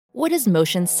What does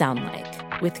motion sound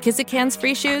like? With Kizikans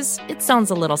free shoes, it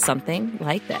sounds a little something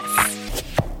like this.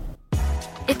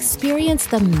 Experience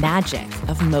the magic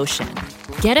of motion.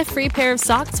 Get a free pair of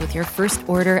socks with your first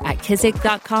order at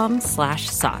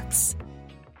kizik.com/socks.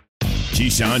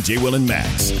 Keyshawn, J. Will, and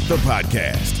Max, the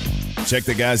podcast. Check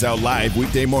the guys out live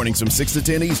weekday mornings from 6 to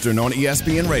 10 Eastern on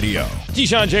ESPN Radio.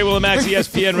 Keyshawn, J. Will, and Max,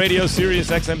 ESPN Radio,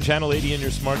 Sirius XM Channel 80 in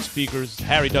your smart speakers.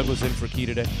 Harry Douglas in for Key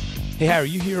today. Hey, Harry,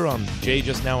 you hear Jay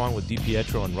just now on with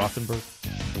DiPietro and Rothenberg?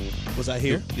 Was I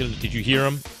here? Did you hear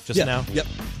him just now? Yep.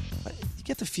 You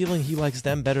get the feeling he likes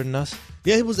them better than us?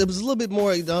 Yeah, it was a little bit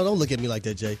more. Don't look at me like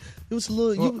that, Jay. It was a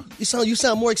little. You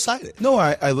sound more excited. No,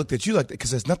 I looked at you like that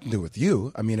because it has nothing to do with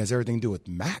you. I mean, it has everything to do with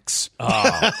Max.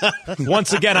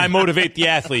 Once again, I motivate the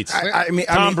athletes.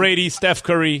 Tom Brady, Steph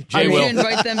Curry, Jay Will. Where'd you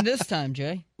invite them this time,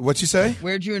 Jay? What'd you say?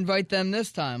 Where'd you invite them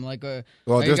this time? Well,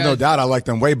 there's no doubt I like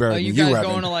them way better than you, guys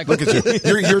Evan. Going to Look at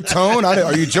you. Your tone.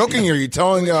 Are you joking? Are you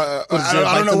towing? I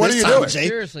don't know. What are you doing?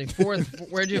 Seriously,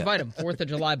 where'd you invite them? 4th of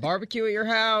July barbecue at your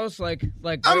house?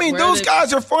 Those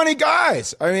guys are funny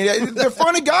guys. I mean, they're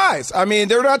funny guys. I mean,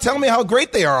 they're not telling me how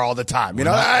great they are all the time. You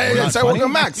know, I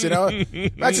welcome Max. You know,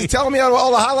 Max is telling me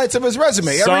all the highlights of his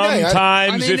resume every day.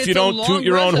 Sometimes, if you don't toot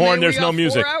your own horn, there's no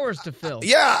music. 4 hours to fill.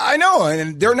 Yeah, I know,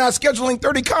 and they're not scheduling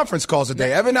 30 conference calls a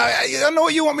day. Evan, I don't know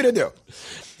what you want me to do.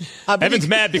 Evan's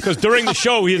mad because during the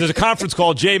show, there's a conference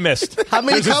call Jay missed.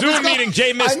 There's a Zoom meeting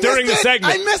Jay missed during the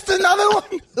segment. I missed another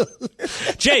one.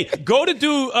 Jay, go to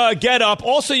do Get Up.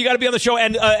 Also, you got to be on the show,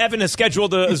 and Evan has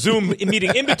scheduled a Zoom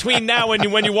meeting in between now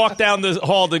and when you walk down the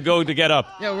hall to go to Get Up.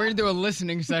 Yeah, we're going to do a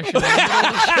listening session. Wait,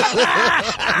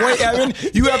 Evan,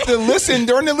 you have to listen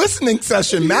during the listening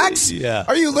session, Max. Yeah.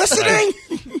 Are you listening?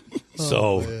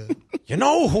 You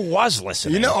know who was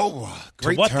listening?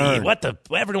 Great what turn.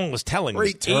 Everyone was telling me.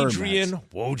 Great turn, Adrian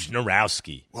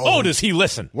Wojnarowski. Oh, does he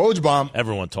listen? Woj bomb.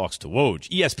 Everyone talks to Woj.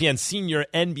 ESPN senior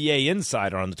NBA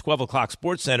insider on the 12 o'clock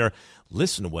Sports Center.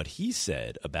 Listen to what he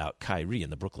said about Kyrie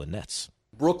and the Brooklyn Nets.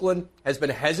 Brooklyn has been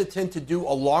hesitant to do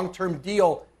a long-term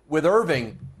deal with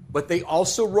Irving, but they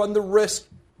also run the risk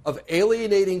of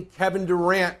alienating Kevin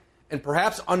Durant and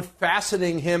perhaps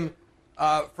unfastening him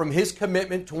from his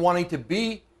commitment to wanting to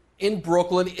be in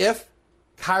Brooklyn if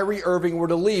Kyrie Irving were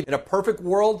to leave. In a perfect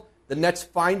world, the Nets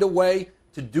find a way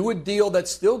to do a deal that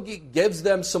still gives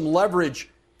them some leverage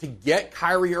to get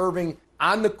Kyrie Irving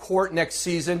on the court next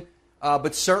season.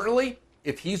 But certainly,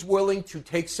 if he's willing to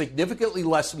take significantly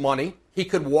less money, he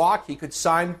could walk, he could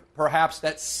sign perhaps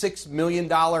that $6 million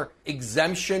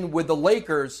exemption with the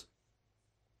Lakers.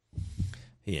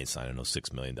 He ain't signing no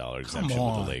 $6 million exemption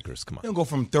with the Lakers. Come on. He'll go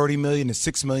from $30 million to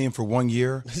 $6 million for 1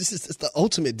 year. This is the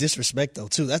ultimate disrespect, though,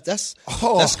 too. That's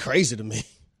crazy to me.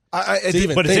 But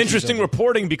it's interesting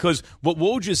reporting because what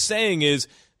Woj is saying is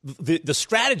the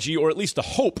strategy, or at least the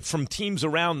hope from teams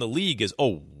around the league is,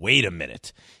 wait a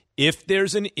minute. If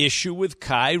there's an issue with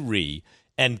Kyrie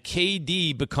and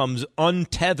KD becomes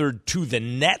untethered to the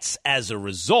Nets as a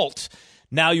result,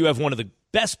 now you have one of the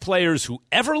best players who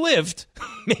ever lived,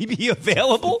 maybe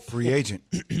available. Free agent.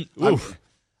 Well,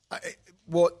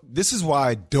 this is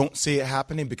why I don't see it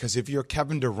happening, because if you're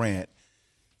Kevin Durant,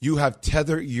 you have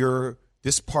tethered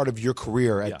this part of your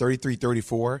career at 33,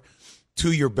 34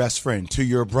 to your best friend, to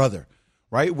your brother,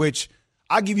 right? Which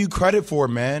I give you credit for,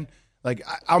 man. Like,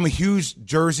 I'm a huge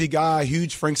Jersey guy,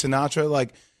 huge Frank Sinatra,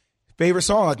 favorite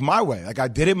song, My Way. I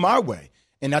did it my way.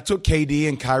 And that's what KD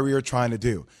and Kyrie are trying to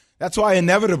do. That's why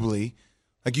inevitably,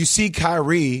 you see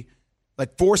Kyrie,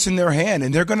 forcing their hand,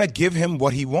 and they're going to give him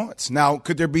what he wants. Now,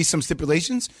 could there be some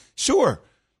stipulations? Sure.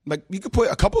 You could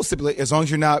put a couple of stipulations, as long as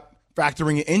you're not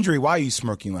factoring an injury. Why are you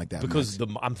smirking like that? Because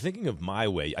I'm thinking of My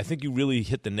Way. I think you really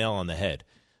hit the nail on the head.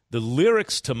 The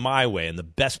lyrics to My Way, and the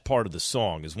best part of the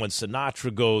song, is when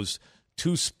Sinatra goes,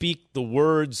 to speak the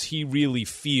words he really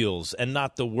feels and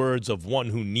not the words of one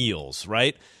who kneels,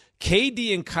 right?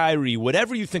 KD and Kyrie,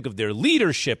 whatever you think of their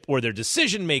leadership or their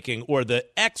decision-making or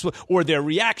or their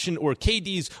reaction, or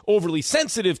KD's overly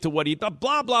sensitive to what he does,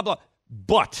 blah, blah, blah.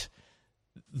 But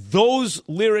those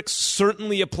lyrics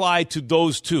certainly apply to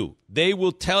those two. They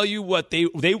will tell you what they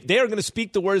are going to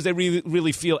speak the words they really,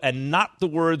 really feel, and not the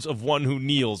words of one who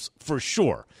kneels, for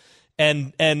sure.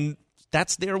 And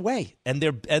that's their way, and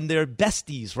they're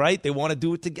besties, right? They want to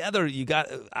do it together. You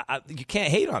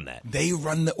can't hate on that. They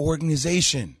run the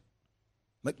organization.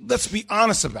 Let's be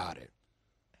honest about it.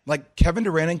 Kevin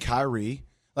Durant and Kyrie,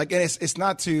 and it's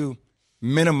not to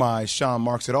minimize Sean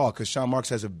Marks at all, because Sean Marks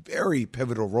has a very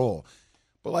pivotal role.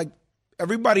 But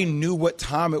everybody knew what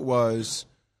time it was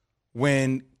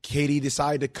when KD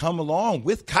decided to come along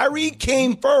with Kyrie.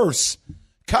 Came first.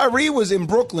 Kyrie was in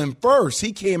Brooklyn first.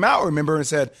 He came out, remember, and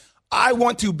said, I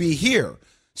want to be here.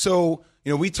 So,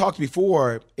 we talked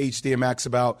before, HD and Max,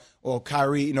 about,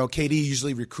 Kyrie, KD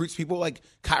usually recruits people. Like,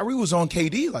 Kyrie was on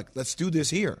KD, like, let's do this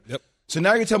here. Yep. So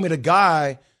now you're telling me the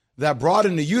guy that brought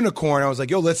in the unicorn, I was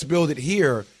like, let's build it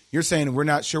here. You're saying we're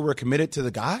not sure we're committed to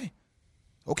the guy?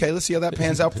 Okay, let's see how that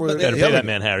pans out for Better pay that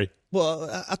man, Harry. Well,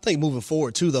 I think moving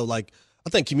forward, too, though, like, I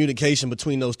think communication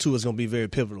between those two is going to be very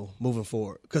pivotal moving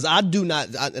forward. Because I do not,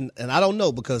 and I don't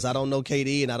know because I don't know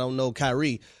KD and I don't know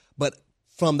Kyrie, but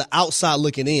from the outside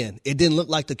looking in, it didn't look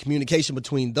like the communication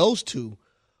between those two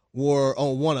were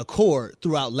on one accord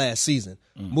throughout last season.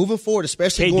 Moving forward,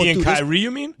 especially KD going and through Kyrie,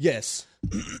 you mean? Yes.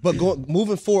 But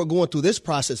moving forward, going through this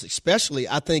process especially,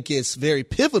 I think it's very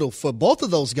pivotal for both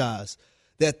of those guys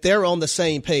that they're on the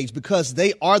same page because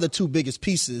they are the two biggest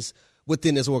pieces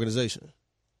within this organization.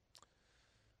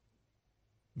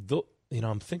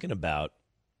 I'm thinking about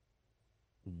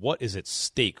what is at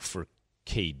stake for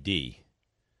KD.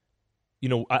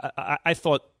 I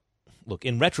thought, look,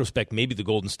 in retrospect, maybe the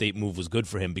Golden State move was good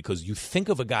for him because you think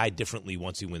of a guy differently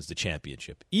once he wins the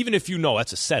championship. Even if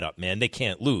that's a setup, man, they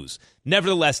can't lose.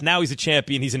 Nevertheless, now he's a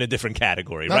champion. He's in a different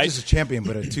category, right? Not just a champion,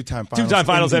 but a two-time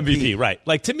Finals MVP, right?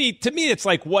 Like to me, it's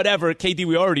like whatever. KD,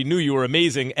 we already knew you were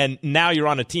amazing, and now you're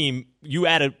on a team. You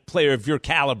add a player of your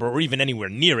caliber, or even anywhere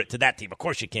near it, to that team. Of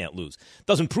course, you can't lose.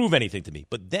 Doesn't prove anything to me.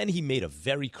 But then he made a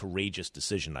very courageous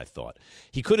decision. I thought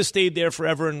he could have stayed there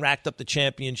forever and racked up the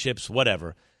championships,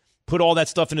 whatever. Put all that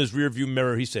stuff in his rearview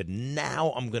mirror. He said,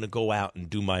 now I'm going to go out and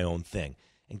do my own thing.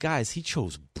 And, guys, he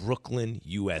chose Brooklyn,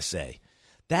 USA.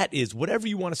 That is, whatever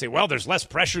you want to say, well, there's less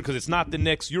pressure because it's not the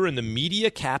Knicks. You're in the media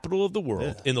capital of the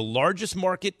world, in the largest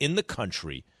market in the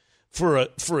country, for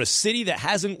a city that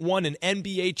hasn't won an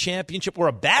NBA championship or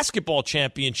a basketball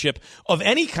championship of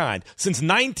any kind since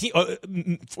among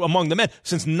the men,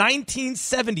 since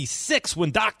 1976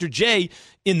 when Dr. J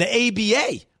in the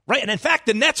ABA. Right, and in fact,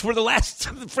 the Nets were the last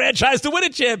franchise to win a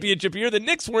championship here. The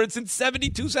Knicks weren't since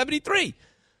 72, 73.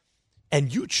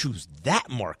 And you choose that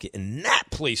market and that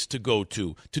place to go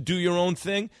to do your own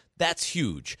thing, that's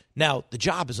huge. Now, the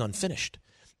job is unfinished.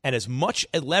 And as much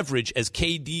leverage as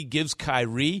KD gives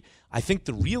Kyrie, I think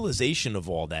the realization of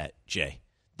all that, Jay,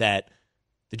 that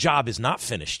the job is not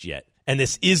finished yet, and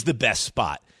this is the best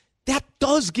spot, that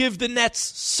does give the Nets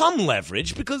some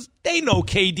leverage because they know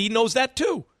KD knows that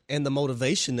too. And the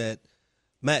motivation that,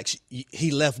 Max,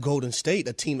 he left Golden State,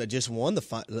 a team that just won the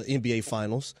NBA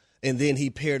Finals, and then he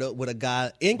paired up with a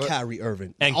guy in Kyrie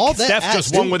Irving. And all Steph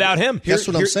just won without him. That's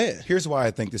what I'm saying. Here's why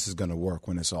I think this is going to work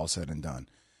when it's all said and done.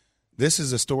 This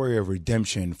is a story of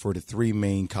redemption for the three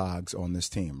main cogs on this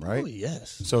team, right? Oh,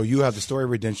 yes. So you have the story of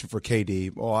redemption for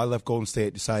KD. Oh, I left Golden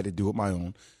State, decided to do it my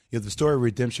own. You have the story of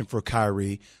redemption for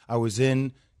Kyrie. I was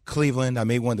in Cleveland. I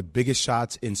made one of the biggest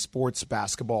shots in sports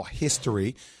basketball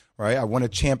history. Right, I won a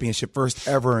championship, first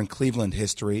ever in Cleveland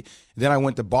history. Then I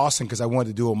went to Boston because I wanted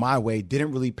to do it my way.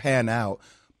 Didn't really pan out.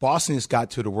 Boston just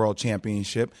got to the world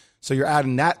championship. So you're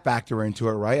adding that factor into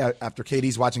it, right? After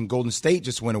KD's watching Golden State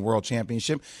just win a world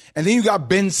championship. And then you got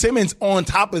Ben Simmons on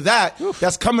top of that.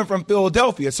 That's coming from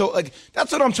Philadelphia. So,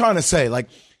 that's what I'm trying to say.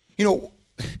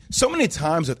 So many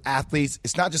times with athletes,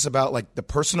 it's not just about, the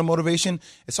personal motivation.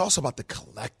 It's also about the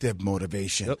collective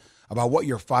motivation. About what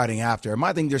you're fighting after. And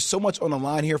my thing, there's so much on the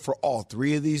line here for all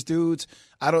three of these dudes.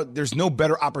 There's no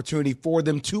better opportunity for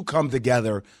them to come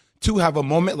together to have a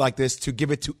moment like this to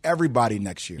give it to everybody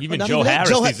next year. Even Joe Harris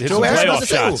needs to hit some playoff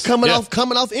shots.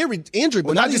 Coming off injury.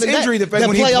 But not just injury. The fact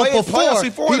when he played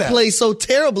before he played so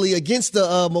terribly against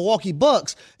the Milwaukee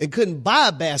Bucks and couldn't buy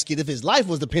a basket if his life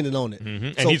was dependent on it.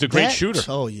 Mm-hmm. And he's a great shooter.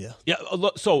 Oh, yeah. Yeah.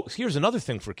 So here's another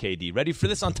thing for KD. Ready for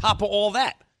this? On top of all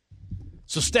that.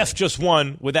 So Steph just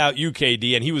won without you,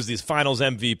 KD, and he was the finals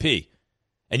MVP.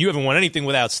 And you haven't won anything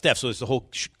without Steph, so it's the whole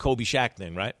Kobe Shaq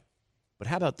thing, right? But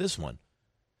how about this one?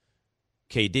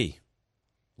 KD.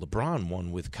 LeBron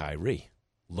won with Kyrie.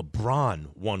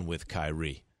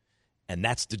 And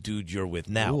that's the dude you're with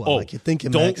now. Ooh, I like your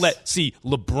thinking, don't Max.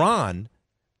 LeBron,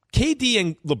 KD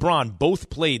and LeBron both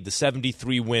played the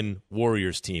 73-win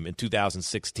Warriors team in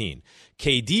 2016.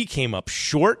 KD came up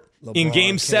short in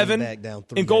Game 7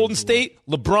 in Golden State.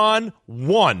 LeBron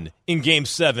won in Game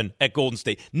 7 at Golden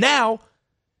State. Now,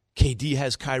 KD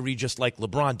has Kyrie just like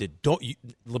LeBron did.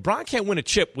 LeBron can't win a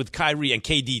chip with Kyrie and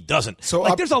KD doesn't.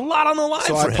 So there's a lot on the line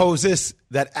for him. So I pose this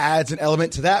that adds an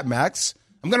element to that, Max.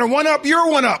 I'm going to one up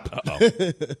your one up.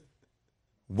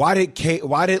 Why did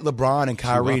LeBron and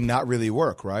Kyrie not really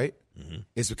work, right? Mm-hmm.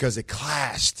 It's because it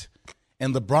clashed.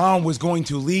 And LeBron was going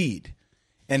to lead.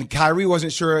 And Kyrie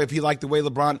wasn't sure if he liked the way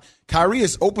Kyrie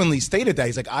has openly stated that.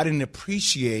 He's like, I didn't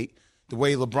appreciate the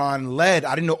way LeBron led,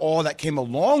 I didn't know all that came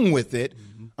along with it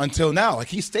until now. Like,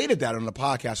 he stated that on the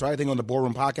podcast, right? I think on the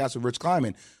Boardroom podcast with Rich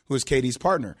Kleiman, who is KD's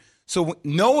partner. So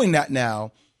knowing that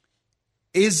now,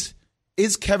 is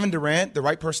Kevin Durant the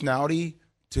right personality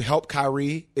to help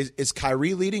Kyrie? Is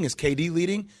Kyrie leading? Is KD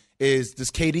leading? Does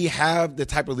KD have the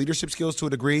type of leadership skills to a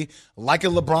degree, like a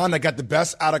LeBron that got the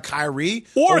best out of Kyrie?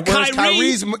 Or Kyrie,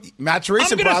 Kyrie's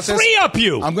maturation process? I'm going to free up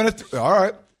you. I'm going to. All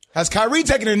right. Has Kyrie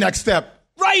taken the next step?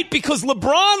 Right, because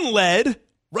LeBron led.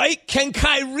 Right? Can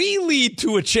Kyrie lead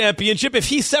to a championship if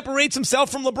he separates himself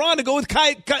from LeBron to go with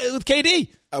KD?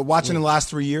 Watching the last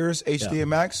 3 years, HD and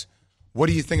Max, what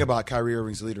do you think about Kyrie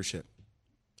Irving's leadership?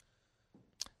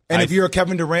 And if you're a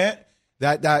Kevin Durant,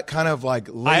 that kind of like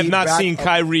I have not seen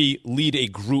Kyrie lead a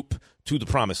group to the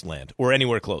promised land or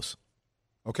anywhere close.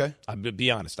 Okay. I'll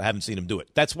be honest. I haven't seen him do it.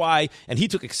 That's why, and he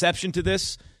took exception to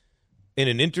this in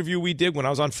an interview we did when I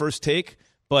was on First Take,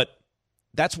 but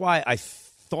that's why I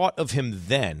thought of him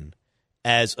then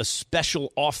as a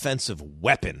special offensive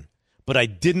weapon, but I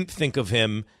didn't think of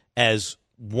him as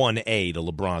 1A to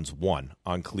LeBron's 1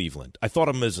 on Cleveland. I thought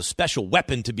of him as a special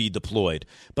weapon to be deployed,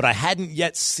 but I hadn't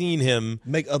yet seen him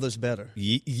make others better.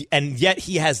 And yet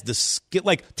he has the skill.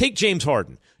 Like, take James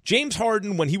Harden. James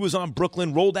Harden, when he was on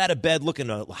Brooklyn, rolled out of bed looking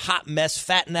a hot mess,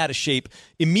 fat and out of shape,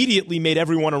 immediately made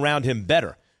everyone around him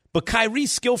better. But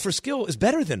Kyrie's skill for skill is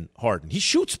better than Harden. He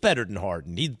shoots better than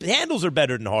Harden. His handles are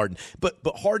better than Harden. But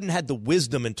Harden had the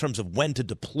wisdom in terms of when to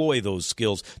deploy those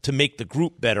skills to make the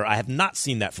group better. I have not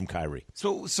seen that from Kyrie.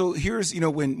 So here's,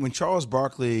 when Charles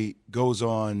Barkley goes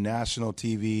on national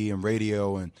TV and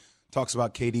radio and talks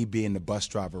about KD being the bus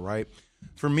driver, right?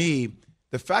 For me,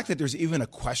 the fact that there's even a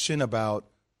question about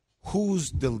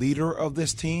who's the leader of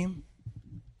this team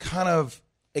kind of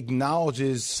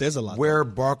says a lot where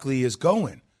Barkley is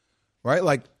going. Right?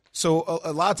 Like, so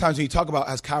a lot of times when you talk about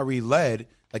has Kyrie led,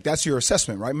 like, that's your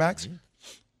assessment, right, Max? Mm-hmm.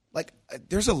 Like,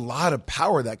 there's a lot of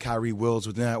power that Kyrie wields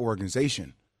within that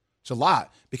organization. It's a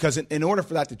lot. Because in order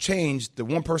for that to change, the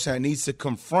one person that needs to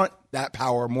confront that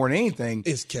power more than anything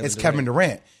is Kevin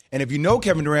Durant. And if you know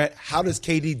Kevin Durant, how does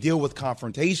KD deal with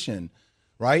confrontation?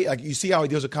 Right? Like, you see how he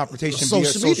deals with confrontation via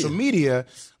social media.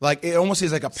 Like, it almost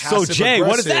is like a passive So, Jay, aggressive.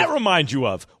 what does that remind you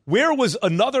of? Where was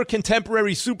another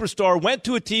contemporary superstar, went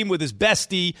to a team with his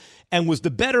bestie and was the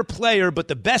better player, but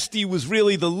the bestie was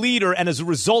really the leader, and as a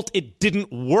result, it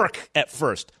didn't work at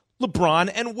first?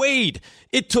 LeBron and Wade.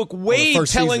 It took Wade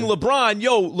telling LeBron,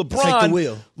 take the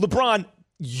wheel. LeBron,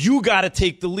 you got to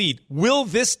take the lead. Will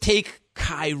this take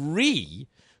Kyrie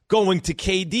going to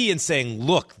KD and saying,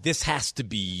 look, this has to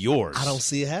be yours? I don't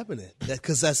see it happening.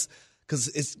 Because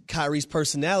it's Kyrie's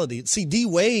personality. See, D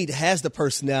Wade has the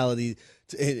personality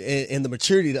and the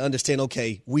maturity to understand,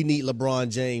 okay, we need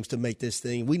LeBron James to make this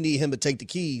thing. We need him to take the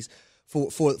keys for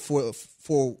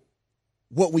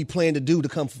what we plan to do to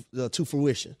come to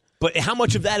fruition. But how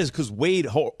much of that is because Wade,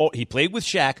 he played with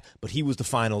Shaq, but he was the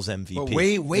finals MVP.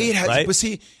 But Wade has, right? But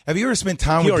see, have you ever spent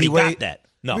time with D Wade? He already got that.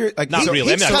 No, not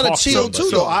really. He's kind of chill,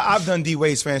 too, though. So I've done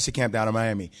D-Wade's fantasy camp down in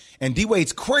Miami. And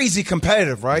D-Wade's crazy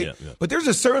competitive, right? Yeah. But there's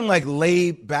a certain, like,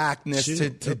 laid-backness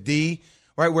to D,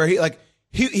 right, where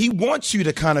he wants you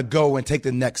to kind of go and take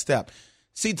the next step.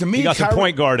 See, to me, he got the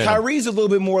point guard in Kyrie's a little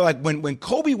bit more like when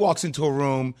Kobe walks into a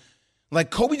room, like,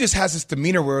 Kobe just has this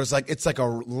demeanor where it's like a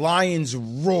lion's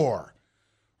roar,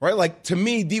 right? Like, to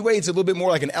me, D-Wade's a little bit more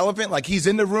like an elephant. Like, he's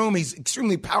in the room. He's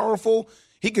extremely powerful.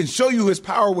 He can show you his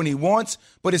power when he wants,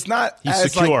 but it's not He's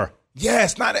secure.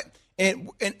 It's not. And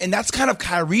that's kind of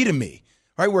Kyrie to me,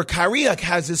 right? Where Kyrie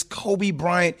has this Kobe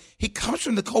Bryant. He comes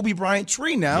from the Kobe Bryant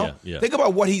tree now. Yeah. Think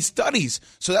about what he studies.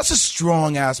 So that's a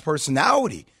strong-ass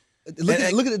personality.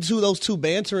 Look at those two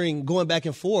bantering, going back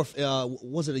and forth.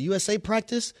 Was it a USA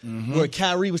practice where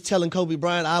Kyrie was telling Kobe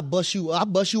Bryant, I'll bust you up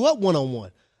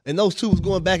one-on-one. And those two was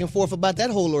going back and forth about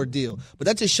that whole ordeal. But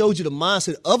that just shows you the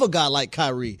mindset of a guy like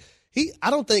Kyrie.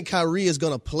 I don't think Kyrie is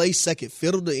going to play second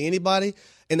fiddle to anybody,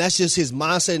 and that's just his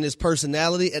mindset and his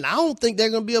personality, and I don't think they're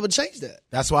going to be able to change that.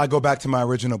 That's why I go back to my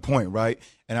original point, right?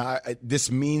 And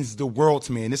this means the world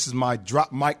to me, and this is my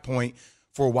drop mic point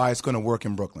for why it's going to work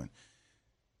in Brooklyn.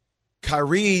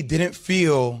 Kyrie didn't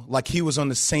feel like he was on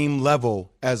the same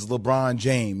level as LeBron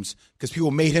James because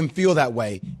people made him feel that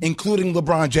way, including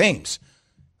LeBron James,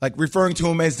 like referring to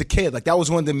him as the kid. Like, that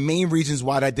was one of the main reasons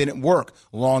why that didn't work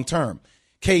long term.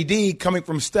 KD coming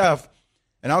from Steph,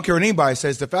 and I don't care what anybody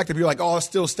says, the fact that you're like, oh, it's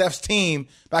still Steph's team,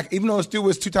 back, even though this dude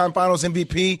was two-time finals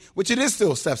MVP, which it is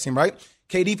still Steph's team, right?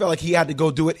 KD felt like he had to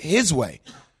go do it his way.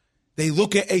 They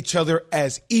look at each other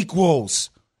as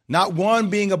equals, not one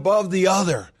being above the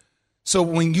other. So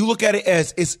when you look at it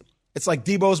as it's like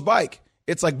Debo's bike.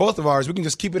 it's like both of ours. We can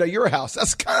just keep it at your house.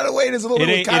 That's kind of the way it is a little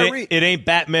bit with Kyrie. It ain't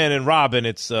Batman and Robin.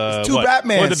 It's two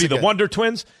Batmans. Would it be the Wonder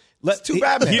Twins? It's two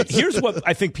Batmans. Here's what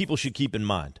I think people should keep in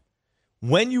mind.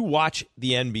 When you watch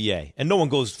the NBA, and no one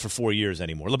goes for 4 years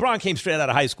anymore. LeBron came straight out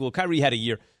of high school. Kyrie had a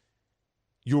year.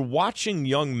 You're watching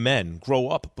young men grow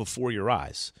up before your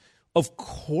eyes. Of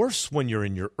course, when you're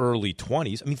in your early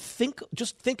 20s, I mean, think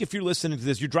if you're listening to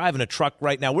this, you're driving a truck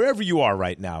right now, wherever you are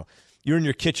right now, you're in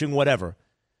your kitchen, whatever.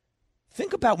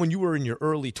 Think about when you were in your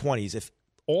early 20s, if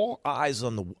all eyes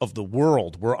of the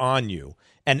world were on you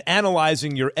and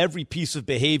analyzing your every piece of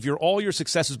behavior, all your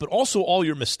successes, but also all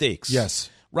your mistakes. Yes.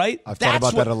 Right? I've thought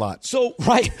about that a lot. So,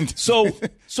 right. So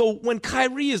when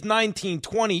Kyrie is 19,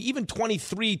 20, even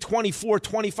 23, 24,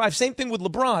 25, same thing with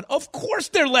LeBron, of course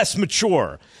they're less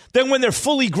mature than when they're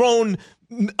fully grown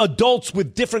adults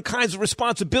with different kinds of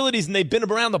responsibilities and they've been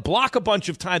around the block a bunch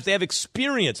of times. They have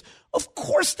experience. Of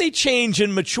course they change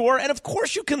and mature, and of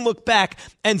course you can look back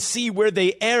and see where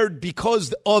they erred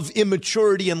because of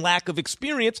immaturity and lack of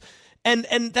experience. And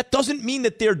that doesn't mean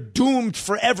that they're doomed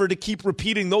forever to keep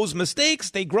repeating those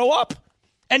mistakes. They grow up,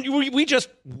 and we just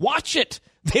watch it.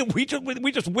 We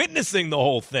just witnessing the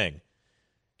whole thing.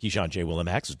 Keyshawn, J. Will, and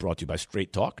Max is brought to you by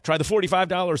Straight Talk. Try the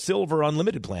 $45 Silver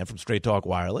Unlimited plan from Straight Talk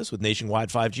Wireless with nationwide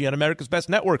 5G on America's best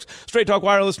networks. Straight Talk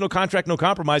Wireless, no contract, no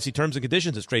compromise. See terms and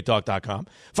conditions at straighttalk.com.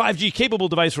 5G capable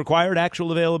device required.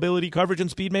 Actual availability, coverage,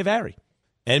 and speed may vary.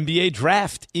 NBA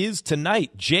Draft is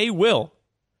tonight. J. Will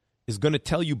is going to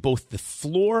tell you both the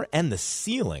floor and the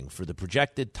ceiling for the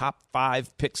projected top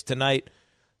 5 picks tonight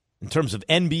in terms of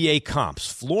NBA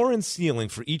comps. Floor and ceiling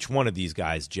for each one of these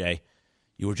guys, Jay.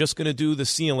 You were just going to do the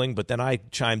ceiling, but then I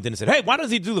chimed in and said, hey, why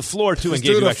doesn't he do the floor, too, and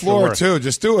give you extra work? Just do the floor, too.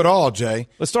 Just do it all, Jay.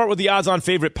 Let's start with the odds-on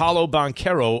favorite, Paolo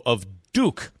Banchero of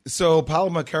Duke. So, Paolo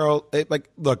Banchero,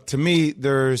 look, to me,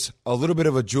 there's a little bit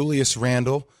of a Julius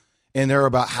Randle in there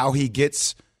about how he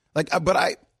gets, but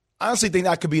I honestly think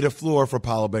that could be the floor for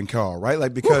Paolo Banchero,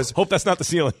 right? Because hope that's not the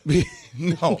ceiling.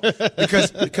 No,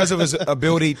 because of his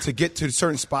ability to get to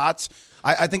certain spots.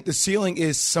 I think the ceiling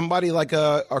is somebody like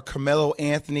a Carmelo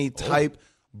Anthony type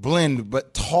blend,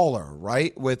 but taller,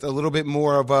 right? With a little bit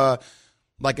more of a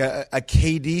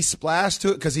KD splash to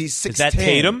it because he's 6'10". Is that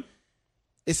Tatum?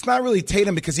 It's not really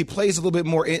Tatum because he plays a little bit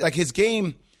more. Like his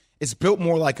game is built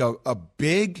more like a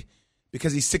big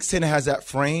because he's 6'10" and has that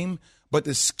frame. But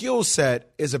the skill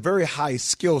set is a very high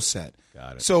skill set.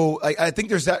 Got it. So I think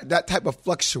there's that type of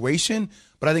fluctuation,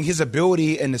 but I think his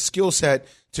ability and the skill set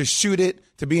to shoot it,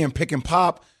 to be in pick and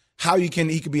pop, he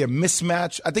could be a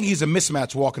mismatch. I think he's a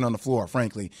mismatch walking on the floor,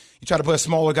 frankly. You try to put a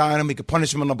smaller guy on him, he could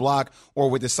punish him on the block, or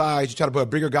with the size, you try to put a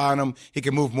bigger guy on him, he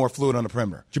can move more fluid on the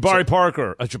perimeter. Jabari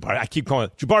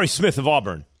Smith of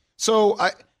Auburn. So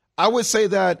I would say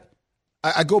that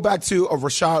I go back to a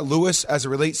Rashard Lewis as it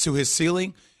relates to his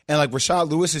ceiling. And Rashard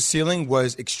Lewis's ceiling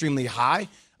was extremely high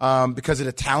because of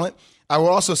the talent. I would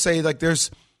also say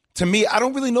to me, I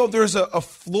don't really know if there's a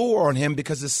floor on him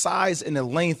because the size and the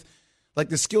length,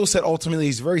 the skill set ultimately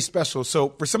is very special. So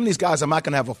for some of these guys, I'm not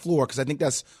going to have a floor because I think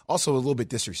that's also a little bit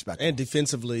disrespectful. And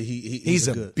defensively, he's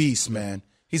a beast, man.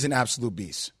 He's an absolute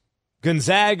beast.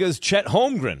 Gonzaga's Chet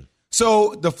Holmgren.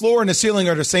 So the floor and the ceiling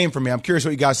are the same for me. I'm curious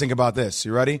what you guys think about this.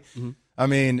 You ready? Mm-hmm. I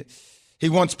mean, he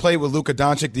once played with Luka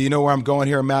Doncic. Do you know where I'm going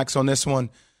here, Max, on this one?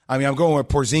 I mean, I'm going with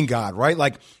Porzingis,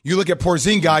 right? You look at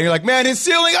Porzingis, you're like, man, his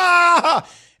ceiling,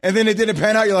 And then it didn't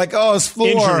pan out. You're like, oh, it's floor.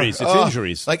 Injuries. It's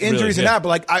injuries. Injuries and that.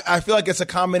 But I feel like it's a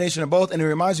combination of both. And it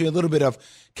reminds me a little bit of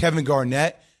Kevin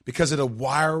Garnett because of the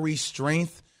wiry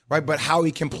strength, right? But how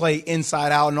he can play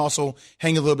inside out and also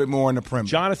hang a little bit more on the perimeter.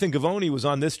 Jonathan Gavoni was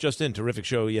on this just in, terrific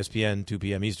show, ESPN, 2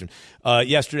 p.m. Eastern,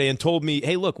 yesterday, and told me,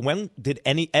 hey, look, when did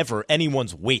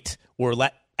anyone's weight or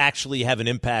actually have an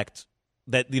impact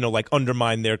that,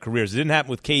 undermine their careers? It didn't happen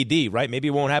with KD, right? Maybe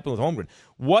it won't happen with Holmgren.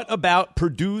 What about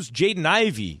Purdue's Jaden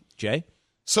Ivey, Jay?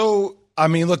 So, I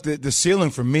mean, look, the ceiling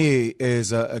for me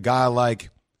is a guy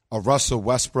like a Russell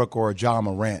Westbrook or a John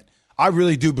Morant. I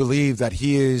really do believe that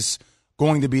he is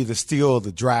going to be the steal of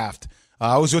the draft.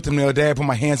 I was with him the other day. I put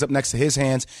my hands up next to his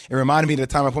hands. It reminded me of the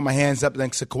time I put my hands up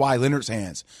next to Kawhi Leonard's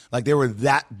hands. They were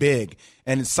that big,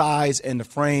 and the size and the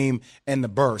frame and the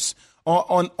burst.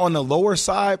 On the lower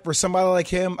side, for somebody like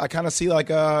him, I kind of see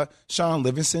a Sean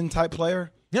Livingston type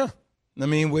player. Yeah. I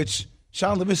mean, which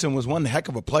Sean Livingston was one heck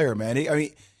of a player, man.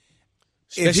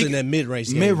 Especially in that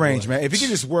mid-range. Mid-range, man. If he could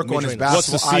just work on his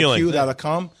basketball IQ that'll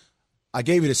come. I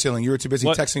gave you the ceiling. You were too busy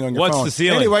texting on your phone. What's the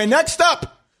ceiling? Anyway, next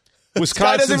up.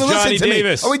 Wisconsin's Johnny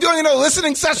Davis. Are we doing a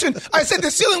listening session? I said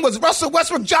the ceiling was Russell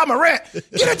Westbrook, John Morant. Get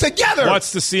it together.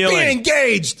 What's the ceiling? Be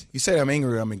engaged. You said I'm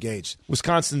angry. I'm engaged.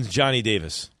 Wisconsin's Johnny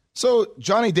Davis. So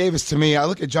Johnny Davis, to me, I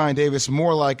look at Johnny Davis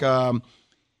more like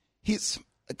he's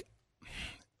like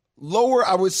lower,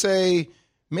 I would say,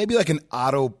 maybe like an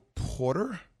Otto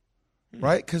Porter,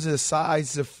 right? Because of the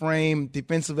size, the frame.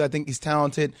 Defensively, I think he's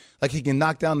talented. Like, he can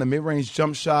knock down the mid-range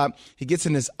jump shot. He gets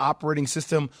in his operating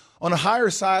system. On a higher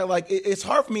side, like, it's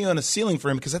hard for me on a ceiling for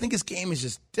him because I think his game is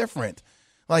just different.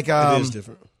 Like, it is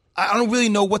different. I don't really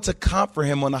know what to comp for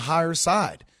him on the higher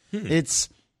side.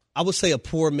 I would say a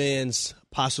poor man's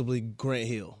possibly Grant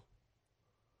Hill.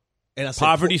 And I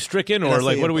poverty-stricken, or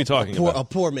like, what are we talking about? A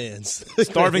poor man's.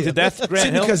 Starving to death,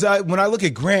 Grant Hill? Because when I look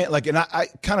at Grant, like, and I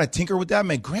kind of tinker with that,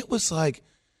 man, Grant had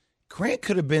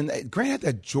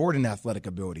that Jordan athletic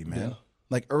ability, man. Yeah.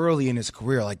 Like, early in his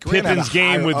career. Like, Grant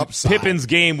Pippin's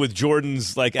game with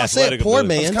Jordan's, like, athletic ability. Poor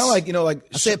man's. It's kind of like,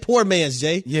 I said poor man's,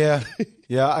 Jay. Yeah.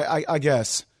 Yeah, I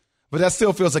guess. But that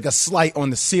still feels like a slight on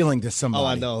the ceiling to somebody. Oh,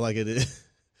 I know, like it is.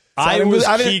 I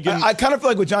kind of feel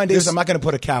like with John Davis, I'm not going to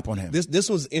put a cap on him. This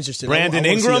was interesting. Brandon I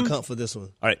Ingram? See a comp for this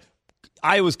one. All right.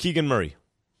 Iowa's Keegan Murray.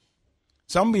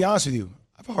 So I'm going to be honest with you.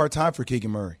 I have a hard time for Keegan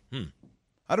Murray. I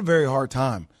had a very hard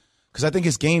time because I think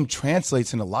his game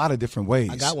translates in a lot of different ways.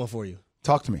 I got one for you.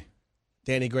 Talk to me.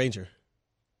 Danny Granger.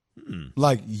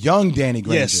 Like young Danny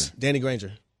Granger. Yes, Danny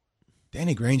Granger.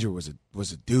 Danny Granger was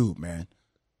a dude, man.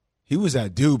 He was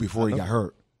that dude before he got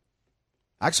hurt.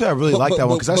 Actually, I really like that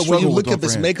one because I struggle with when you look at up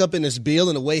his makeup and his build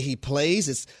and the way he plays,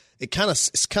 it's kind of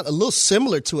a little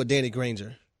similar to a Danny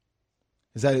Granger.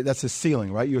 That's his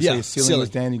ceiling, right? You would say his ceiling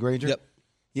was Danny Granger? Yep.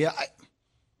 Yeah,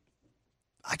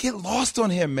 I get lost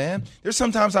on him, man. There's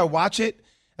sometimes I watch it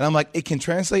and I'm like, it can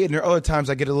translate, and there are other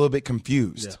times I get a little bit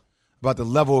confused about the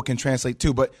level it can translate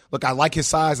to. But look, I like his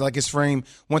size, I like his frame.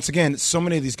 Once again, so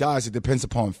many of these guys, it depends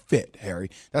upon fit,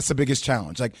 Harry. That's the biggest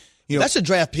challenge. Like, you know, that's a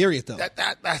draft period, though.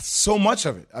 That's so much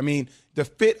of it. I mean, the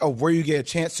fit of where you get a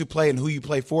chance to play and who you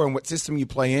play for and what system you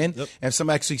play in. Yep. And if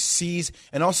somebody actually sees,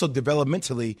 and also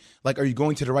developmentally, like, are you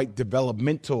going to the right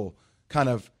developmental kind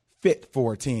of fit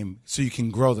for a team so you can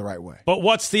grow the right way? But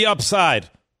what's the upside?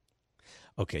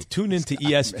 Okay, tune into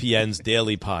ESPN's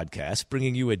daily podcast,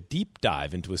 bringing you a deep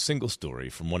dive into a single story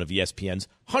from one of ESPN's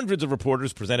hundreds of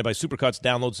reporters, presented by Supercuts.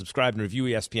 Download, subscribe, and review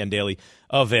ESPN Daily,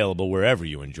 available wherever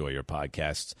you enjoy your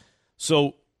podcasts.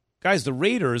 So, guys, the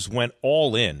Raiders went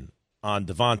all in on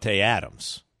Devontae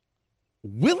Adams.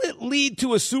 Will it lead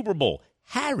to a Super Bowl?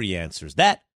 Harry answers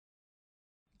that.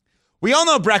 We all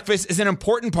know breakfast is an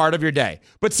important part of your day,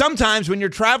 but sometimes when you're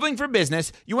traveling for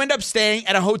business, you end up staying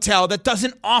at a hotel that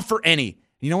doesn't offer any.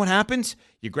 You know what happens?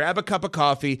 You grab a cup of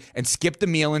coffee and skip the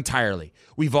meal entirely.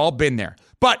 We've all been there.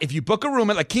 But if you book a room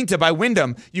at La Quinta by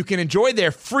Wyndham, you can enjoy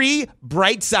their free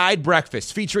Bright Side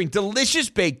breakfast featuring delicious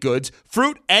baked goods,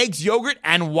 fruit, eggs, yogurt,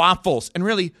 and waffles. And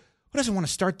really, who doesn't want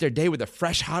to start their day with a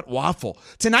fresh, hot waffle?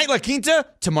 Tonight, La Quinta,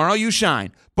 tomorrow you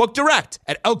shine. Book direct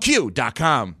at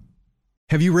lq.com.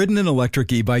 Have you ridden an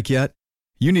electric e-bike yet?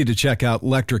 You need to check out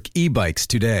Electric E-Bikes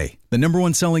today, the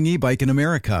 #1 selling e-bike in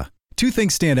America. Two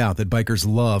things stand out that bikers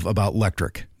love about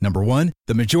Electric. Number one,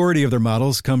 the majority of their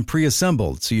models come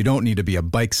pre-assembled, so you don't need to be a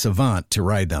bike savant to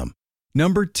ride them.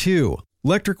 Number two,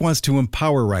 Electric wants to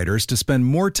empower riders to spend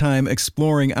more time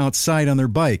exploring outside on their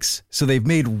bikes, so they've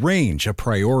made range a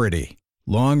priority.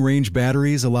 Long-range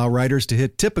batteries allow riders to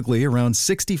hit typically around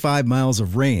 65 miles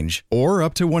of range, or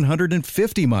up to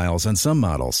 150 miles on some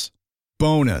models.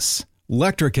 Bonus,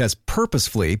 Electric has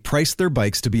purposefully priced their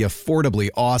bikes to be affordably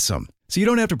awesome, so you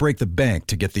don't have to break the bank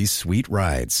to get these sweet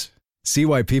rides. See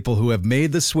why people who have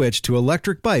made the switch to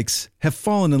electric bikes have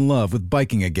fallen in love with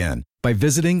biking again by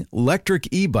visiting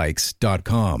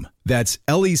electricebikes.com. That's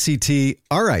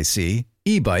LECTRIC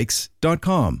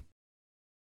ebikes.com.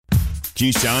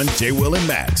 Keyshawn, J. Will, and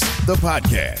Max, the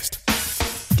podcast.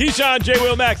 Keyshawn, J.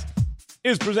 Will, Max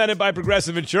is presented by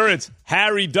Progressive Insurance.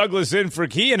 Harry Douglas in for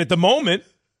Key, and at the moment,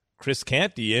 Chris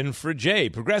Canty in for Jay.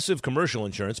 Progressive Commercial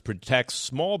Insurance protects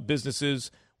small businesses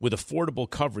with affordable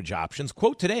coverage options.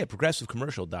 Quote today at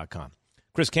progressivecommercial.com.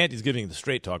 Chris Canty is giving the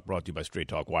Straight Talk, brought to you by Straight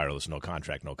Talk Wireless. No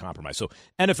contract, no compromise. So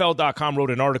NFL.com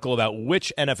wrote an article about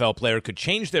which NFL player could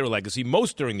change their legacy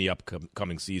most during the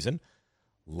upcoming season,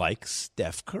 like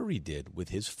Steph Curry did with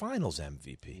his finals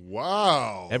MVP.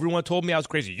 Wow. Everyone told me I was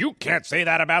crazy. You can't say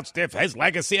that about Steph, his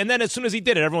legacy. And then as soon as he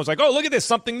did it, everyone was like, oh, look at this,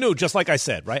 something new, just like I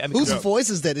said, right? I mean, whose voice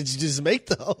is that? Did you just make,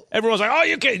 though? Everyone's like, oh,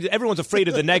 you can't. Everyone's afraid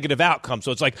of the negative outcome.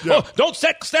 So it's like, oh, don't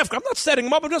set Steph. I'm not setting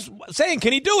him up. I'm just saying,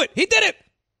 can he do it? He did it.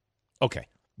 Okay.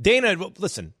 Dana,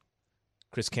 listen,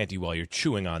 Chris Canty, while you're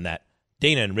chewing on that,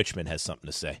 Dana in Richmond has something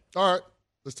to say. All right.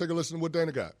 Let's take a listen to what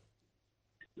Dana got.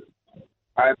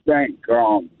 I think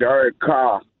Derek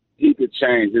Carr, he could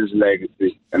change his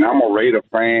legacy. And I'm a Raider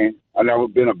fan. I've never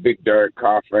been a big Derek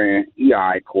Carr fan. He's all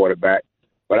right quarterback.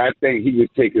 But I think he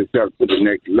would take himself to the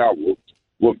next level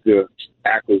with the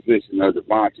acquisition of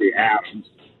Devontae Adams.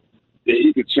 That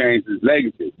he could change his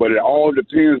legacy. But it all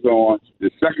depends on the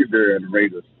secondary of the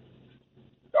Raiders.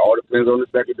 It all depends on the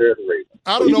secondary of the Raiders.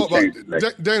 I don't know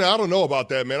about Dana. I don't know about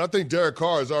that, man. I think Derek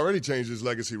Carr has already changed his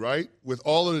legacy, right? With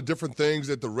all of the different things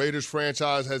that the Raiders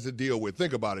franchise has to deal with.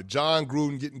 Think about it. John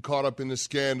Gruden getting caught up in the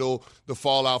scandal, the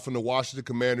fallout from the Washington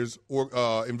Commanders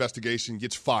investigation,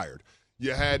 gets fired.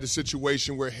 You had the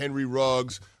situation where Henry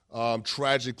Ruggs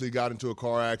tragically got into a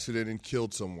car accident and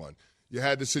killed someone. You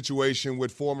had the situation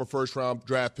with former first-round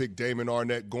draft pick Damon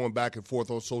Arnett going back and forth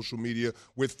on social media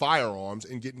with firearms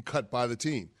and getting cut by the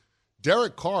team.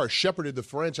 Derek Carr shepherded the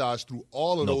franchise through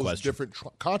all of those different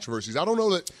controversies. I don't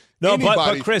know that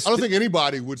anybody. But Chris, I don't think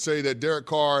anybody would say that Derek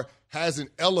Carr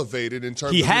hasn't elevated in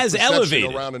terms of his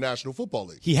perception around the National Football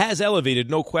League. He has elevated,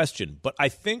 no question. But I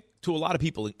think to a lot of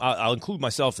people, I'll include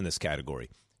myself in this category.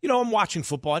 You know, I'm watching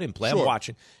football. I didn't play. I'm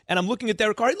watching. And I'm looking at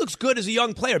Derek Carr. He looks good as a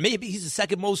young player. Maybe he's the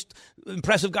second most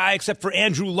impressive guy except for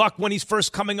Andrew Luck when he's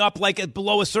first coming up, like at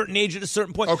below a certain age at a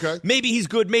certain point. Okay. Maybe he's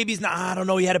good. Maybe he's not. I don't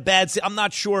know. He had a bad – I'm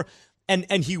not sure.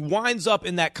 And he winds up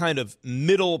in that kind of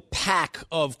middle pack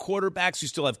of quarterbacks who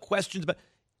still have questions. But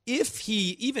if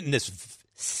he – even in this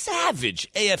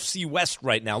savage AFC West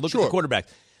right now, look at the quarterback.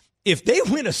 If they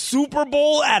win a Super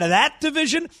Bowl out of that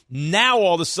division, now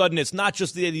all of a sudden it's not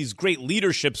just these great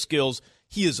leadership skills.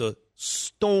 He is a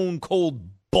stone-cold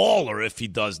baller if he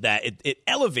does that. It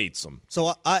elevates him.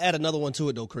 So I add another one to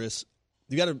it, though, Chris.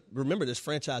 You got to remember this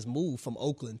franchise moved from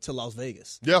Oakland to Las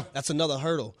Vegas. Yeah. That's another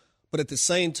hurdle. But at the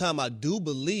same time, I do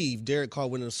believe Derek Carr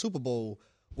winning the Super Bowl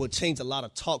will change a lot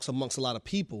of talks amongst a lot of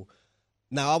people.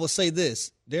 Now, I will say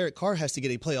this. Derek Carr has to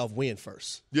get a playoff win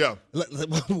first. Yeah.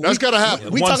 That's got to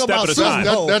happen. We talk about Super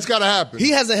Bowl. That's got to happen.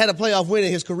 He hasn't had a playoff win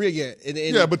in his career yet.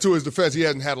 Yeah, but to his defense, he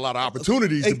hasn't had a lot of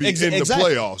opportunities to be in the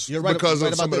playoffs because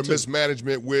of some of the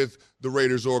mismanagement with the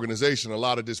Raiders organization, a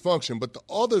lot of dysfunction. But the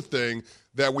other thing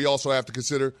that we also have to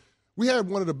consider, we had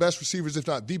one of the best receivers, if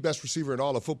not the best receiver in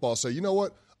all of football, say, you know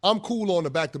what? I'm cool on the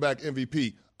back-to-back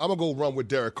MVP. I'm going to go run with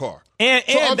Derek Carr.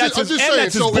 I'm just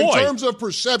saying, so in terms of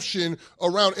perception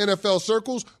around NFL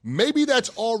circles, maybe that's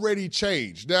already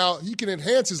changed. Now, he can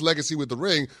enhance his legacy with the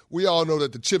ring. We all know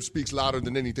that the chip speaks louder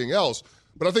than anything else.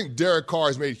 But I think Derek Carr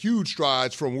has made huge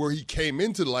strides from where he came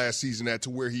into the last season to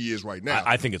where he is right now.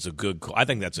 I think it's a good. I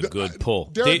think that's a good pull.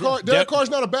 Derek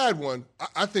Carr's not a bad one.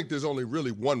 I think there's only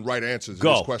really one right answer to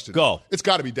this question. It's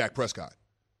got to be Dak Prescott.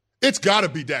 It's got to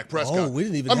be Dak Prescott. Oh, we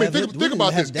didn't even think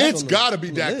about this. It's got to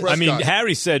be Dak Prescott. I mean,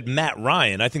 Harry said Matt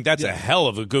Ryan. I think that's a hell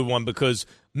of a good one because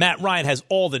Matt Ryan has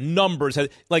all the numbers.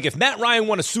 Like, if Matt Ryan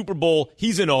won a Super Bowl,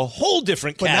 he's in a whole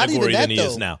different category than he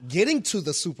is now. Getting to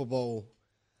the Super Bowl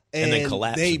and then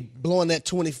collapsing. They blowing that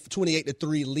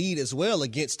 28-3 lead as well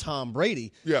against Tom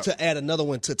Brady to add another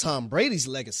one to Tom Brady's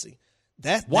legacy.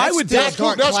 Why would that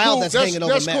dark cloud that's hanging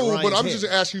over Matt Ryan's but I'm head. just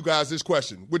going to ask you guys this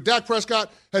question. With Dak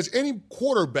Prescott, has any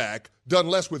quarterback done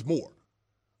less with more?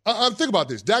 Think about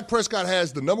this. Dak Prescott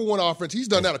has the number one offense. He's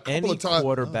done that a couple of times. Any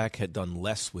quarterback had done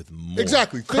less with more.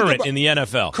 Exactly. Current in the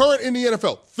NFL. Current in the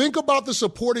NFL. Think about the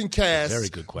supporting cast Very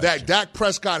good question. that Dak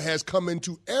Prescott has come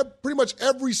into pretty much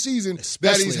every season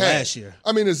that he's had. Last year.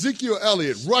 I mean, Ezekiel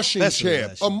Elliott, rushing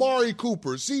champ, Amari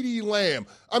Cooper, CeeDee Lamb.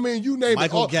 I mean, you name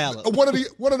Michael Gallup. One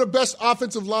of the best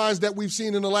offensive lines that we've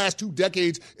seen in the last 2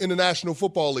 decades in the National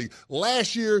Football League.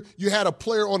 Last year, you had a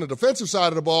player on the defensive side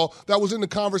of the ball that was in the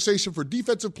conversation for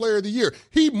Defensive Player of the Year.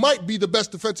 He might be the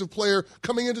best defensive player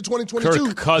coming into 2022.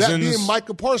 Kirk Cousins. That being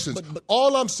Micah Parsons. But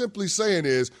all I'm simply saying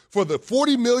is, for the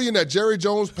 $40 million that Jerry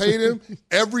Jones paid him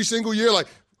every single year, like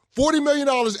 $40 million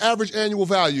average annual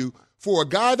value for a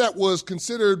guy that was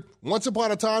considered once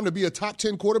upon a time to be a top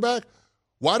 10 quarterback.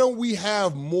 Why don't we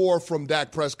have more from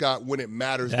Dak Prescott when it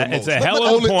matters the most? It's a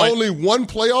hell of a point. Only one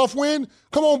playoff win?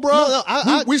 Come on, bro.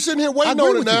 No, we're sitting here waiting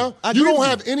on it now. You don't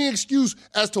have any excuse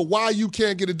as to why you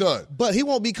can't get it done. But he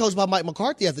won't be coached by Mike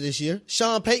McCarthy after this year.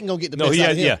 Sean Payton going to get the best out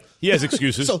of him. Yeah, he has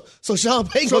excuses. so Sean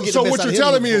Payton going to get the best out of him. So what you're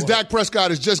telling me is Dak Prescott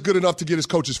is just good enough to get his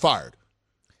coaches fired.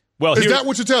 Well, is that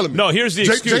what you're telling me? No, here's the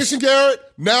excuse. Jason Garrett,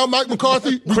 now Mike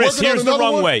McCarthy. Chris, here's the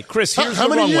runway. How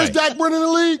many years Dak been in the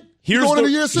league? Here's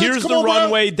the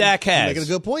runway Dak has. Making a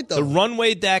good point, though. The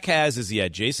runway Dak has is he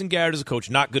had Jason Garrett as a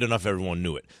coach, not good enough. Everyone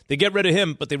knew it. They get rid of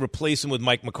him, but they replace him with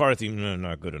Mike McCarthy. No,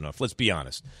 not good enough. Let's be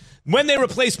honest. When they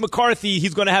replace McCarthy,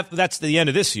 he's going to have – that's the end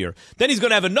of this year. Then he's going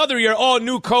to have another year. Oh,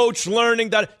 new coach,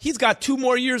 learning. He's got 2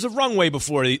 more years of runway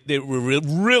before they were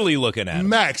really looking at him.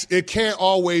 Max, it can't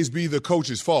always be the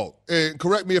coach's fault. And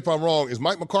correct me if I'm wrong. Is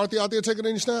Mike McCarthy out there taking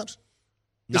any snaps?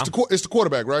 No. It's the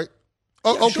quarterback, right?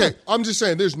 Okay, sure. I'm just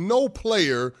saying there's no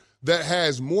player that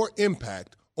has more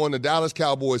impact on the Dallas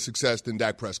Cowboys' success than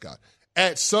Dak Prescott.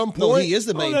 At some point, he is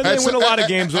the main. They win a lot of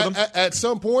games with him. At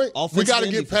some point, we got to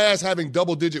get past having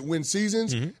double-digit win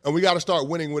seasons, and we got to start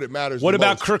winning when it matters. What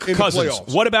about most Kirk in Cousins? the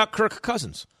playoffs. What about Kirk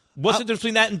Cousins? What's the difference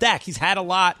between that and Dak? He's had a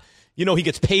lot. You know, he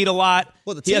gets paid a lot.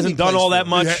 Well, the he team hasn't he done plays all that for.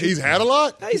 much. He's had a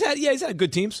lot? He's had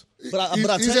good teams. But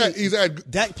He's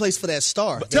had Dak plays for that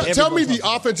star. Tell me the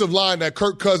offensive line that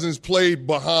Kirk Cousins played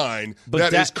behind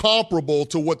that is comparable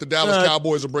to what the Dallas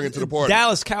Cowboys are bringing to the party.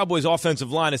 Dallas Cowboys'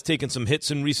 offensive line has taken some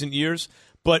hits in recent years.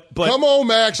 But come on,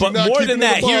 Max. But you're not more than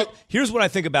that, the here's what I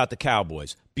think about the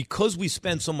Cowboys. Because we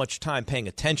spend so much time paying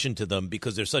attention to them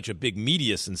because they're such a big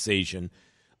media sensation,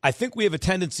 I think we have a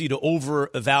tendency to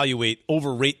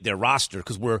overrate their roster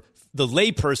because the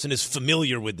layperson is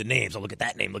familiar with the names. Oh, look at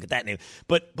that name, look at that name.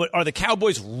 But are the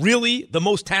Cowboys really the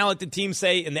most talented team,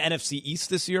 say, in the NFC East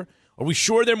this year? Are we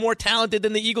sure they're more talented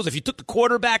than the Eagles? If you took the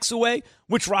quarterbacks away,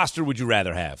 which roster would you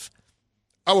rather have?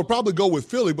 I would probably go with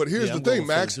Philly, but here's the thing,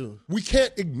 Max. We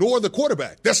can't ignore the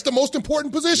quarterback. That's the most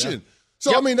important position. Yeah.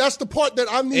 So, I mean, that's the part that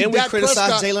I need Dak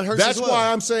Prescott. Jalen Hurts that's as well.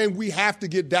 why I'm saying we have to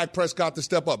get Dak Prescott to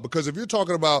step up. Because if you're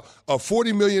talking about a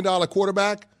 $40 million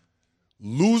quarterback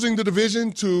losing the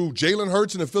division to Jalen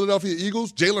Hurts and the Philadelphia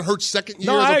Eagles, Jalen Hurts' second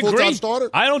year as a full-time starter.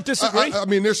 I don't disagree. I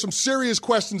mean, there's some serious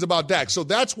questions about Dak. So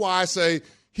that's why I say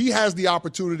he has the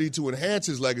opportunity to enhance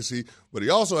his legacy, but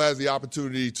he also has the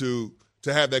opportunity to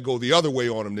have that go the other way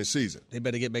on him this season. They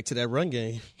better get back to that run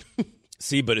game.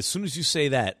 See, but as soon as you say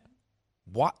that,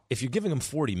 if you're giving him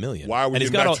 $40 million, why are we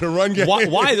getting back to the run game? Why?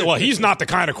 Well, he's not the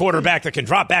kind of quarterback that can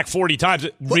drop back 40 times.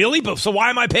 Really? So why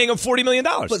am I paying him $40 million?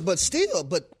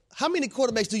 But how many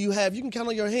quarterbacks do you have? You can count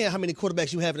on your hand how many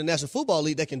quarterbacks you have in the National Football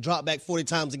League that can drop back 40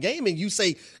 times a game, and you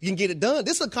say you can get it done.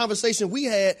 This is a conversation we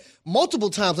had multiple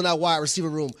times in our wide receiver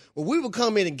room where we would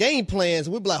come in and game plans,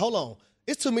 and we'd be like, hold on.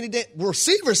 It's too many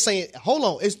receivers saying, hold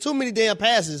on, it's too many damn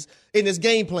passes in this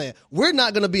game plan. We're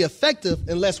not going to be effective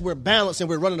unless we're balanced and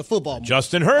we're running the football more.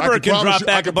 Justin Herbert can drop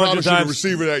back a bunch of times. The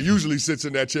receiver that usually sits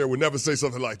in that chair would never say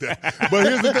something like that. But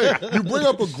here's the thing. You bring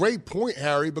up a great point,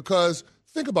 Harry, because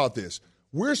think about this.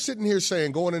 We're sitting here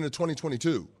saying going into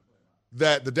 2022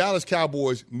 that the Dallas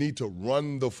Cowboys need to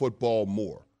run the football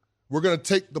more. We're going to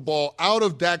take the ball out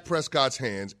of Dak Prescott's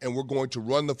hands, and we're going to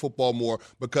run the football more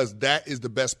because that is the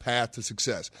best path to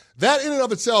success. That in and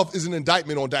of itself is an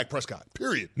indictment on Dak Prescott,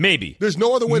 period. Maybe. There's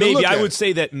no other way to look at it. Maybe I would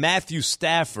say that Matthew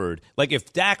Stafford, like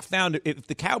if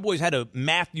the Cowboys had a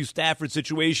Matthew Stafford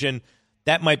situation,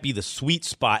 that might be the sweet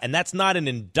spot. And that's not an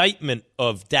indictment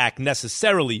of Dak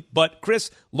necessarily. But,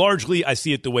 Chris, largely I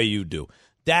see it the way you do.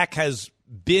 Dak has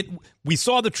we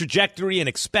saw the trajectory and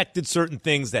expected certain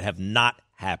things that have not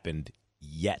happened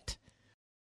yet.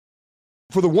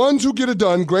 For the ones who get it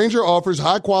done, Grainger offers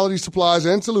high-quality supplies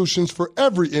and solutions for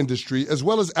every industry, as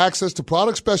well as access to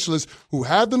product specialists who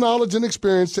have the knowledge and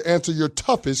experience to answer your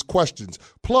toughest questions.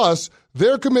 Plus,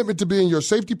 their commitment to being your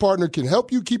safety partner can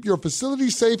help you keep your facility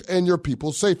safe and your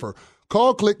people safer.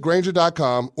 Call, click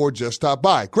Grainger.com, or just stop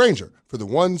by. Grainger, for the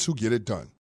ones who get it done.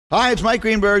 Hi, it's Mike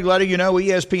Greenberg letting you know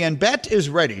ESPN Bet is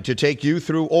ready to take you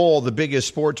through all the biggest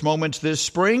sports moments this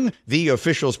spring. The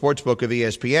official sportsbook of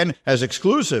ESPN has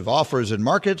exclusive offers and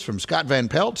markets from Scott Van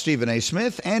Pelt, Stephen A.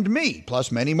 Smith, and me,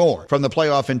 plus many more. From the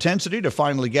playoff intensity to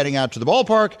finally getting out to the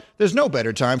ballpark, there's no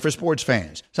better time for sports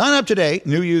fans. Sign up today.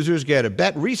 New users get a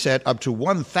bet reset up to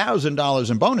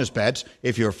 $1,000 in bonus bets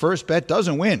if your first bet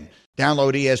doesn't win.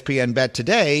 Download ESPN Bet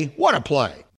today. What a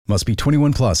play. Must be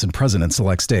 21 plus and present in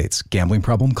select states. Gambling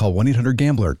problem? Call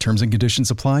 1-800-GAMBLER. Terms and conditions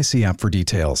apply. See app for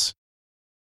details.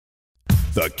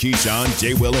 The Keyshawn,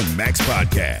 J. Will, and Max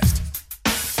podcast.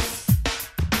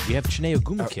 We have Chiney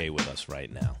Ogwumike with us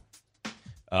right now.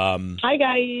 Hi,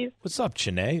 guys. What's up,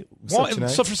 Chiney? What's up, Chiney?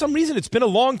 So for some reason, it's been a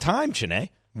long time,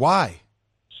 Chiney. Why?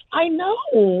 I know.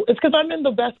 It's because I'm in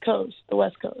the West Coast.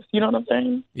 You know what I'm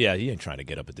saying? Yeah, you ain't trying to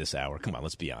get up at this hour. Come on,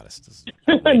 let's be honest.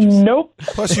 Nope.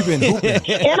 Plus, you've been hooping.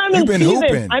 And I'm in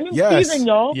season. I'm in season,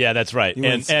 y'all. Yeah, that's right.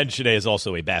 And Chiney is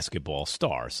also a basketball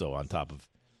star, so on top of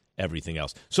everything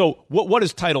else. So what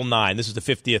is Title IX? This is the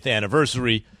 50th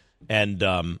anniversary, and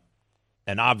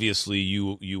obviously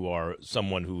you are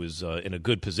someone who is in a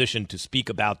good position to speak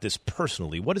about this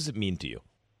personally. What does it mean to you?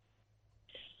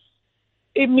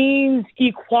 It means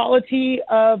equality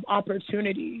of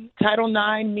opportunity. Title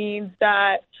IX means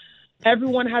that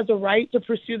everyone has a right to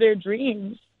pursue their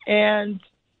dreams, and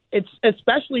it's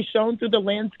especially shown through the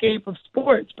landscape of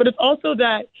sports. But it's also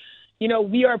that,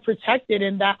 we are protected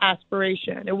in that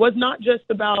aspiration. It was not just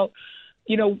about,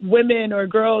 women or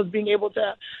girls being able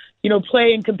to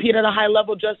play and compete at a high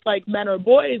level just like men or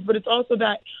boys, but it's also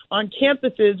that on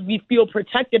campuses we feel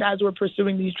protected as we're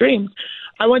pursuing these dreams.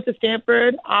 I went to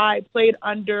Stanford. I played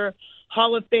under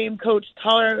Hall of Fame coach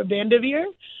Tara Vanderveer,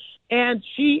 and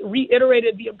she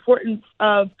reiterated the importance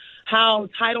of how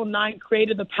Title IX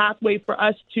created the pathway for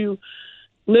us to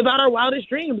live out our wildest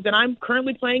dreams. And I'm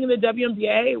currently playing in the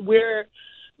WNBA.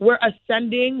 We're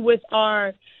ascending with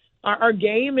our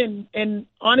game, and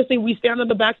honestly, we stand on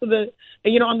the backs of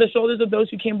on the shoulders of those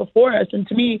who came before us. And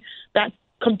to me, that's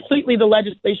completely the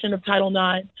legislation of Title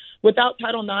IX. Without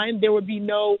Title IX, there would be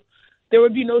no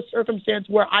circumstance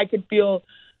where I could feel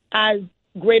as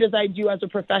great as I do as a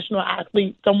professional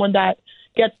athlete, someone that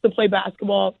gets to play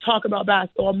basketball, talk about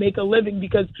basketball, make a living,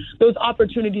 because those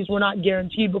opportunities were not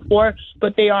guaranteed before,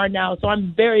 but they are now. So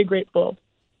I'm very grateful.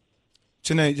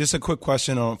 Chiney, just a quick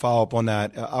question on follow-up on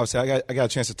that. Obviously, I got a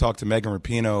chance to talk to Megan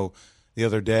Rapinoe the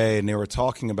other day, and they were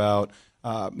talking about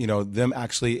them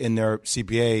actually in their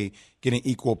CBA getting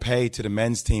equal pay to the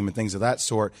men's team and things of that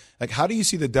sort. Like, how do you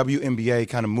see the WNBA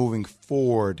kind of moving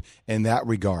forward in that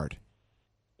regard?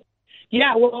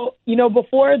 Yeah, well,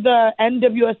 before the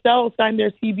NWSL signed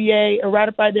their CBA or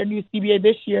ratified their new CBA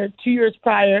this year, 2 years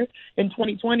prior in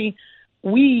 2020,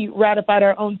 we ratified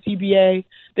our own CBA,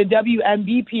 the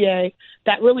WNBPA,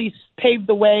 that really paved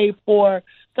the way for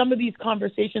some of these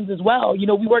conversations as well. We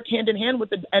work hand in hand with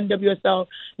the NWSL,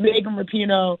 Megan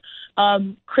Rapinoe,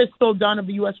 Crystal Dunn of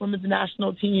the U.S. Women's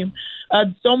National Team,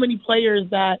 so many players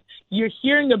that you're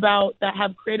hearing about that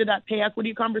have created that pay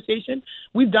equity conversation.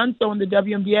 We've done so in the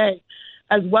WNBA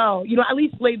as well, at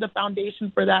least laid the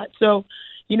foundation for that. So,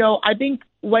 I think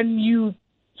when you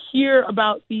hear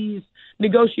about these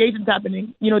negotiations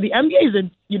happening, the NBA is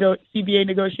in, CBA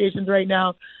negotiations right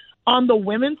now. On the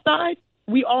women's side,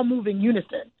 we all move in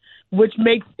unison, which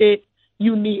makes it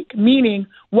unique, meaning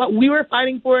what we were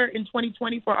fighting for in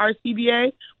 2020 for our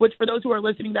CBA, which for those who are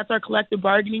listening, that's our collective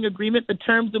bargaining agreement, the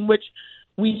terms in which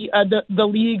we, the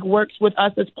league works with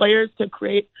us as players to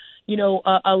create,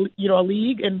 a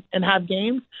league and have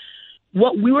games.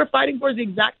 What we were fighting for is the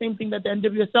exact same thing that the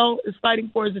NWSL is fighting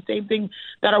for, is the same thing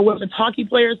that our women's hockey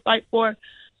players fight for.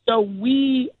 So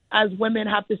we as women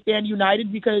have to stand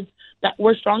united because that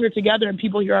we're stronger together and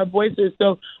people hear our voices.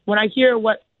 So when I hear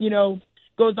what,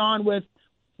 goes on with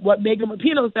what Megan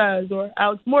Rapinoe says or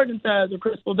Alex Morgan says or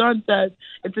Crystal Dunn says,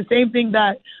 it's the same thing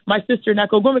that my sister Chiney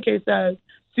Ogwumike says,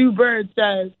 Sue Bird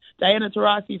says, Diana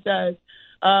Taurasi says.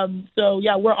 So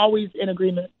yeah, we're always in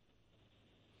agreement.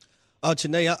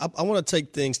 Chiney, I want to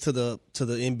take things to the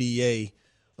NBA.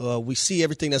 We see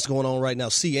everything that's going on right now,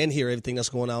 see and hear everything that's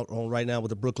going on right now with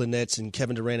the Brooklyn Nets and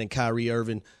Kevin Durant and Kyrie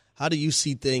Irving. How do you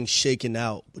see things shaking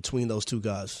out between those two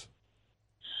guys?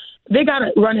 They got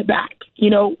to run it back.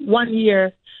 1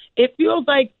 year. It feels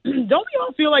like, don't we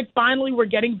all feel like finally we're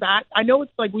getting back? I know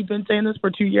it's like we've been saying this for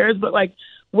 2 years, but like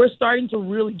we're starting to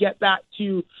really get back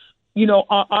to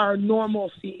our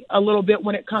normalcy a little bit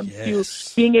when it comes to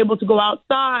being able to go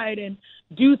outside and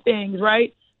do things,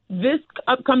 right? This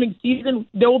upcoming season,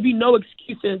 there will be no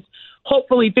excuses.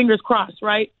 Hopefully, fingers crossed,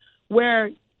 right?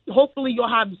 Where hopefully you'll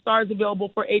have stars available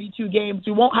for 82 games.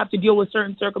 We won't have to deal with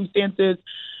certain circumstances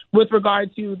with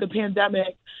regard to the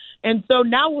pandemic. And so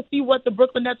now we'll see what the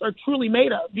Brooklyn Nets are truly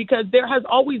made of, because there has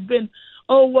always been,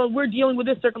 oh, well, we're dealing with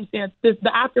this circumstance, the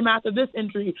aftermath of this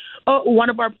injury. Oh, one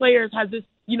of our players has this,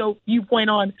 viewpoint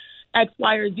on X,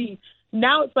 Y, or Z.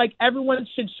 Now it's like everyone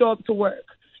should show up to work.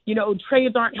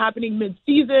 Trades aren't happening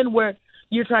mid-season where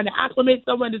you're trying to acclimate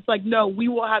someone. It's like, no, we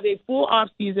will have a full off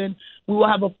season. We will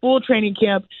have a full training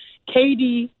camp.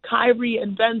 KD, Kyrie,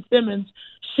 and Ben Simmons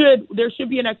there should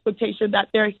be an expectation that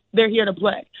they're here to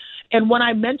play. And when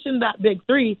I mentioned that big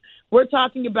three, we're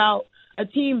talking about a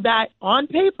team that on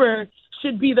paper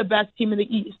should be the best team in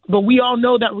the East. But we all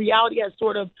know that reality has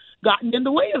sort of gotten in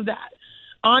the way of that.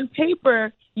 On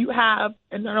paper, you have,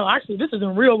 and no, actually, this is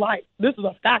in real life. This is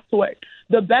a factoid.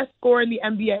 The best scorer in the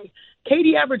NBA.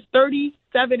 KD averaged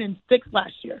 37 and 6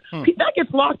 last year. That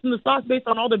gets lost in the sauce based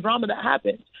on all the drama that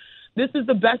happened. This is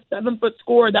the best 7-foot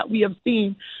scorer that we have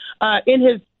seen in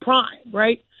his prime,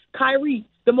 right? Kyrie,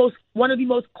 one of the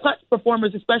most clutch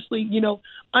performers, especially,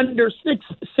 under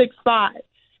 6'5".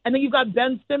 And then you've got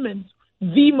Ben Simmons,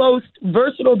 the most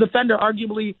versatile defender,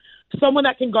 arguably someone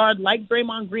that can guard like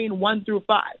Draymond Green 1 through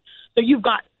 5. So you've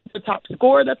got the top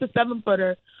scorer that's a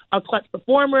 7-footer, a clutch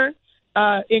performer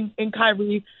in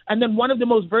Kyrie, and then one of the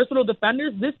most versatile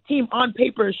defenders. This team on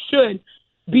paper should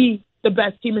be the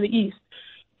best team in the East.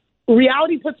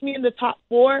 Reality puts me in the top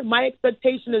 4. My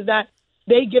expectation is that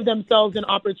they give themselves an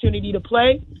opportunity to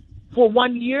play for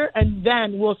 1 year, and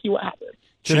then we'll see what happens.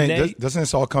 Doesn't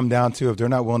this all come down to if they're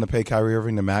not willing to pay Kyrie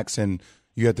Irving the max and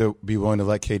you have to be willing to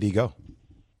let KD go?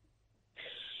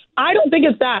 I don't think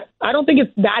it's that. I don't think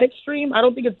it's that extreme. I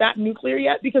don't think it's that nuclear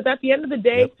yet, because at the end of the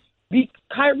day,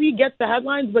 Kyrie gets the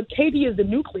headlines, but KD is the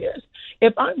nucleus.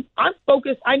 If I'm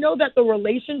focused, I know that the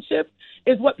relationship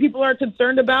is what people are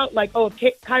concerned about. Like, oh,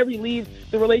 if Kyrie leaves,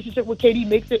 the relationship with KD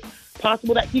makes it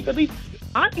possible that he could leave.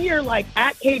 I'm here, like,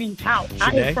 at KD's house,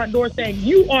 at his front door, saying,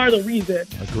 you are the reason.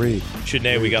 Agreed.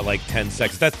 Chiney, we got like 10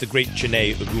 seconds. That's the great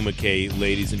Chiney Ogwumike,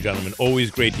 ladies and gentlemen. Always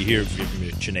great to hear from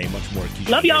you, Chiney. Much more Keyshawn,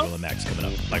 Love y'all. J. Will, and Max coming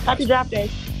up. Likewise. Happy draft day.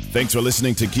 Thanks for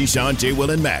listening to Keyshawn, J.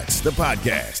 Will, and Max, the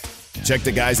podcast. Check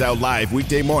the guys out live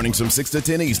weekday mornings from 6 to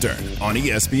 10 Eastern on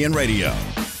ESPN Radio.